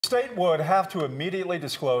State would have to immediately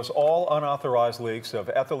disclose all unauthorized leaks of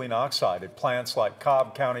ethylene oxide at plants like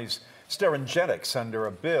Cobb County's Sterigenics under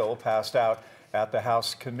a bill passed out at the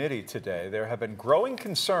House committee today. There have been growing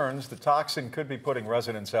concerns the toxin could be putting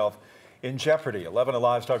residents' health in jeopardy. 11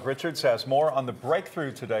 Alive's Doug Richards has more on the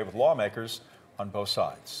breakthrough today with lawmakers on both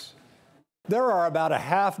sides. There are about a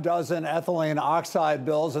half dozen ethylene oxide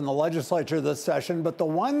bills in the legislature this session, but the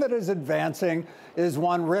one that is advancing is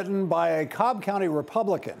one written by a Cobb County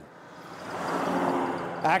Republican.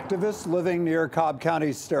 Activists living near Cobb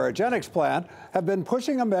County's Sterigenics plant have been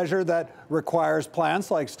pushing a measure that requires plants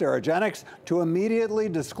like Sterigenics to immediately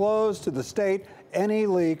disclose to the state any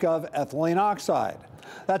leak of ethylene oxide.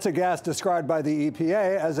 That's a gas described by the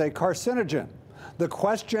EPA as a carcinogen. The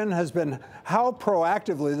question has been how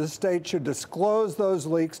proactively the state should disclose those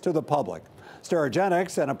leaks to the public.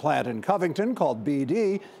 Sterigenics and a plant in Covington called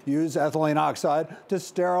BD use ethylene oxide to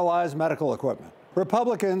sterilize medical equipment.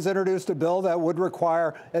 Republicans introduced a bill that would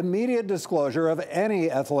require immediate disclosure of any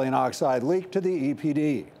ethylene oxide leak to the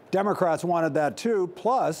EPD. Democrats wanted that too,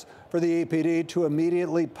 plus for the EPD to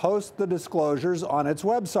immediately post the disclosures on its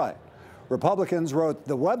website. Republicans wrote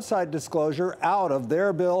the website disclosure out of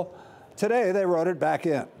their bill. Today, they wrote it back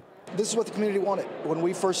in. This is what the community wanted. When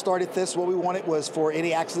we first started this, what we wanted was for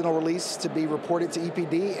any accidental release to be reported to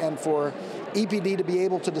EPD and for EPD to be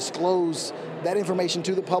able to disclose that information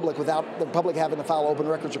to the public without the public having to file open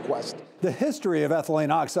records request. The history of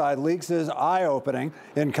ethylene oxide leaks is eye-opening.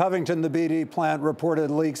 In Covington, the BD plant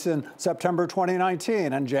reported leaks in September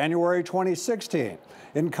 2019 and January 2016.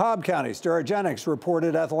 In Cobb County, Sterigenics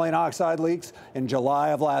reported ethylene oxide leaks in July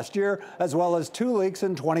of last year, as well as 2 leaks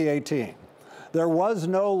in 2018. There was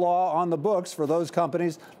no law on the books for those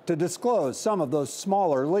companies to disclose some of those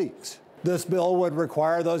smaller leaks. This bill would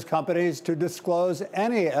require those companies to disclose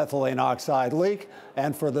any ethylene oxide leak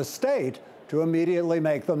and for the state to immediately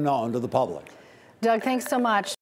make them known to the public. Doug, thanks so much.